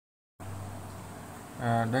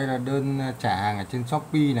Đây là đơn trả hàng ở trên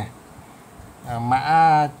Shopee này.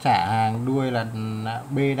 Mã trả hàng đuôi là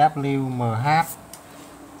bwmh.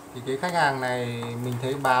 Thì cái khách hàng này mình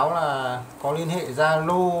thấy báo là có liên hệ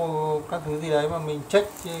Zalo các thứ gì đấy, mà mình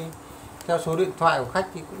check theo số điện thoại của khách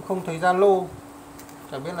thì cũng không thấy Zalo.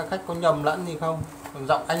 Chẳng biết là khách có nhầm lẫn gì không. Còn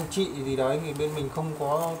giọng anh chị gì đấy thì bên mình không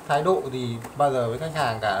có thái độ gì bao giờ với khách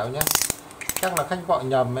hàng cả đâu nhé. Chắc là khách gọi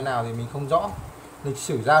nhầm thế nào thì mình không rõ. Lịch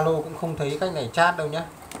sử Zalo cũng không thấy khách này chat đâu nhé.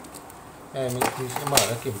 Đây mình sẽ mở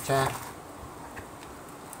ra kiểm tra.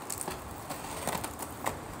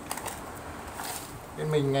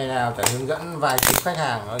 Bên mình ngày nào chả hướng dẫn vài chục khách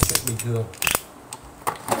hàng, nói chuyện bình thường.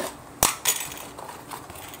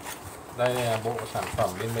 Đây là bộ sản phẩm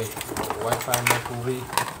bên mình, bộ wifi Mercury.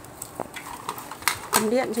 Cắm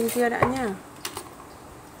điện trên kia đã nhá.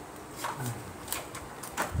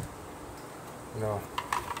 Rồi,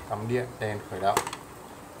 cắm điện, đèn khởi động.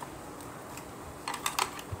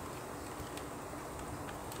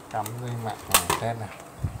 Cắm dây mạng test này.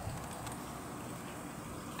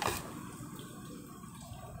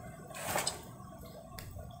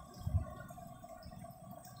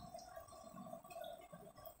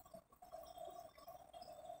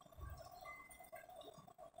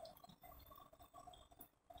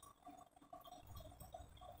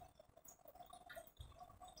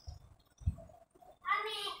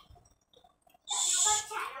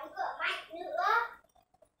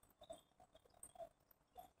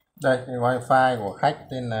 Đây, cái wifi của khách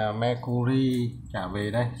tên là Mercury trả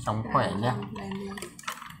về đây, sóng khỏe nhé.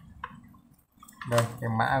 Đây, cái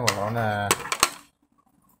mã của nó là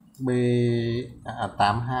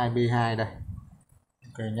B82B2 đây.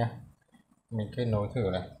 Ok nhé. Mình kết nối thử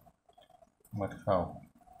này. Mật khẩu.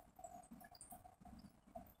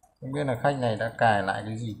 Không biết là khách này đã cài lại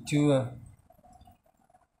cái gì chưa.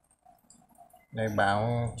 Đây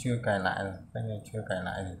báo chưa cài lại rồi, khách này chưa cài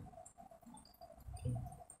lại rồi.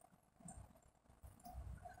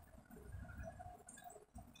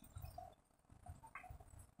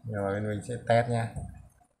 Rồi mình sẽ test nha.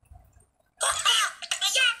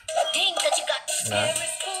 Đấy.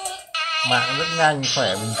 Mạng rất nhanh,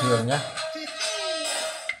 khỏe bình thường nhé.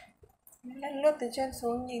 Lướt từ trên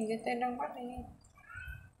xuống nhìn cái tên đang bắt này.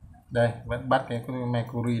 Đây, vẫn bắt cái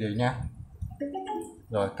Mercury đấy nhá.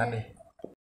 Rồi tắt đi.